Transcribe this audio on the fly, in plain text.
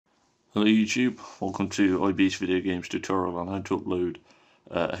Hello YouTube, welcome to IB's video games tutorial on how to upload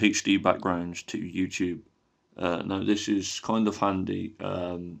HD backgrounds to YouTube. Now this is kind of handy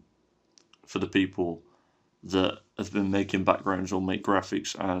for the people that have been making backgrounds or make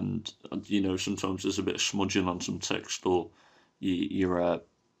graphics, and sometimes there's a bit of smudging on some text, or your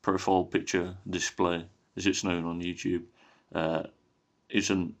profile picture display, as it's known on YouTube,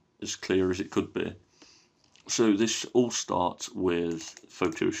 isn't as clear as it could be. So this all starts with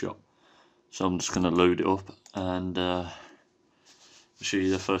Photoshop. So I'm just going to load it up and show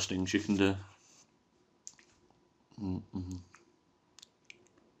you the first things you can do.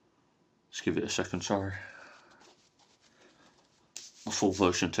 Let's give it a second, sorry. The full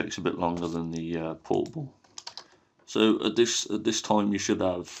version takes a bit longer than the portable. So at this time you should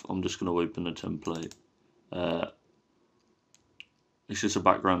have, I'm just going to open a template. This is a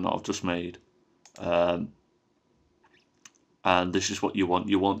background that I've just made. And this is what you want.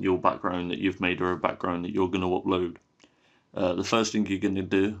 You want your background that you've made or a background that you're going to upload. The first thing you're going to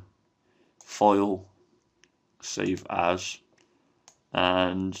do, File, Save As,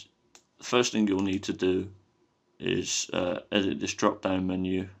 and the first thing you'll need to do is edit this drop down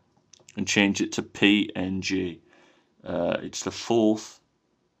menu and change it to PNG. It's the fifth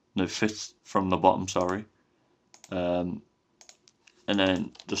from the bottom, sorry. And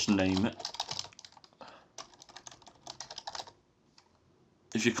then just name it.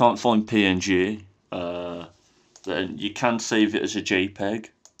 If you can't find PNG, then you can save it as a JPEG.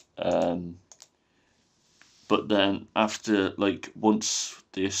 But then after, once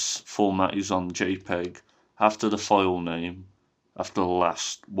this format is on JPEG, after the file name, after the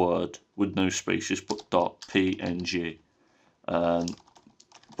last word with no spaces, put .png.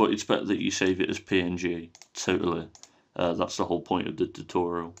 But it's better that you save it as PNG, totally. That's the whole point of the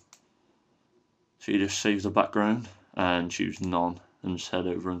tutorial. So you just save the background and choose none, and just head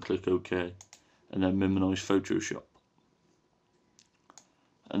over and click OK, and then minimize Photoshop.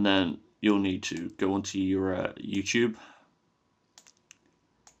 And then you'll need to go onto your YouTube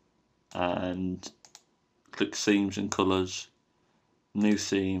and click Themes and Colors, New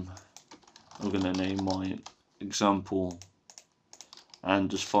Theme. I'm going to name mine Example, and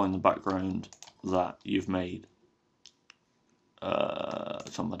just find the background that you've made.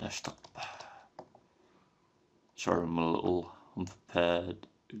 It's on my desktop. Sorry, I'm a little unprepared.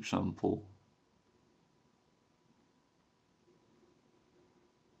 Example.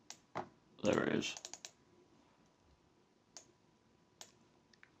 There it is.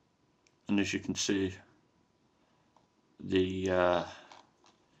 And as you can see, it'll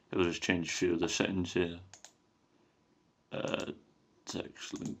just change a few of the settings here.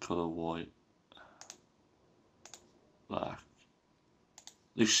 Text, link color, white, black.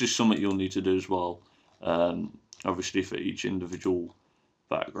 This is something you'll need to do as well. Obviously for each individual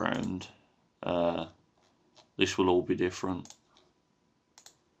background, this will all be different.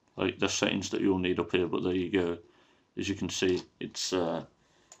 Like the settings that you'll need up here, but there you go. As you can see, it's there's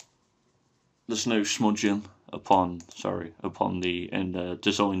no smudging upon the end,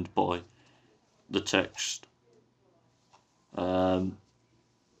 designed by the text, and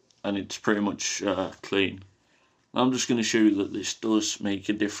it's pretty much clean. Now I'm just going to show you that this does make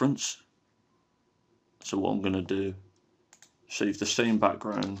a difference. So what I'm going to do, save the same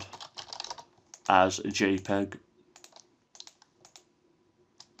background as a JPEG.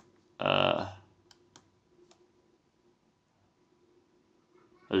 I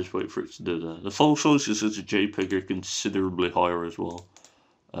just wait for it to do that. The file sizes as a JPEG are considerably higher as well.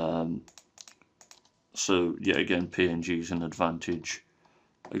 So yeah, again, PNG is an advantage.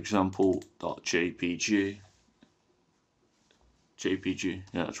 Example.jpg. JPG,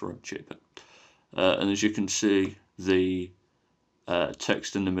 yeah, that's right, JPEG. And as you can see, the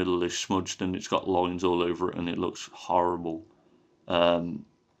text in the middle is smudged and it's got lines all over it, and it looks horrible.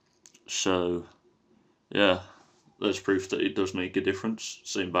 So yeah, there's proof that it does make a difference.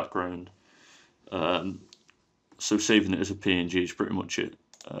 Same background. So saving it as a PNG is pretty much it.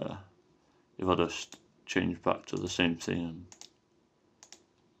 If I just change back to the same thing and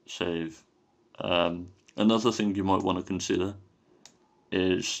save. Another thing you might want to consider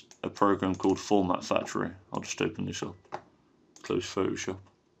is a program called Formatfactory. I'll just open this up, close Photoshop.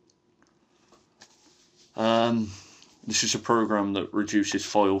 This is a program that reduces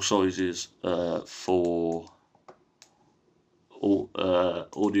file sizes for all,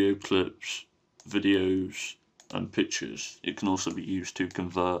 audio clips, videos, and pictures. It can also be used to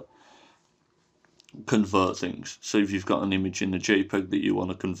convert things. So if you've got an image in a JPEG that you want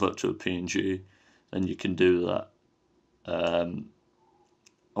to convert to a PNG, then you can do that.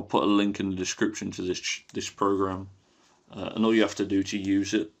 I'll put a link in the description to this program, and all you have to do to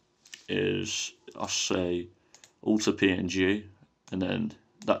use it is, I'll say, alter PNG, and then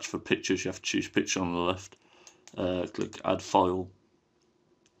that's for pictures. You have to choose picture on the left, click add file,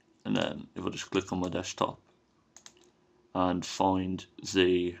 and then if I just click on my desktop and find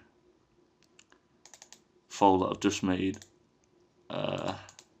the file that I've just made,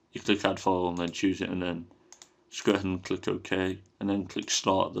 you click add file and then choose it, and then just go ahead and click OK, and then click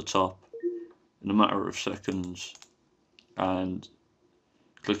start at the top in a matter of seconds, and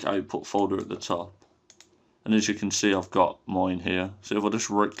click output folder at the top. And as you can see, I've got mine here. So if I just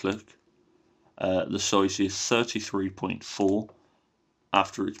right click, the size is 33.4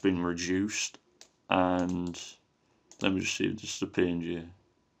 after it's been reduced, and let me just see if this is a PNG.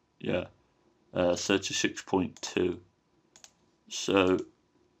 Yeah, 36.2. So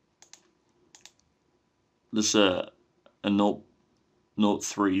there's a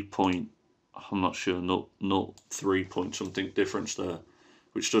 0.3 point, I'm not sure, 0.3 point something difference there,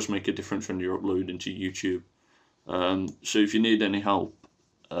 which does make a difference when you're uploading to YouTube. So if you need any help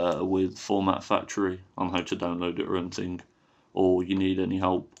with Formatfactory on how to download it or anything, or you need any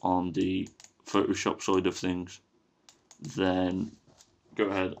help on the Photoshop side of things, then go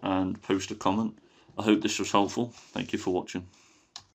ahead and post a comment. I hope this was helpful. Thank you for watching.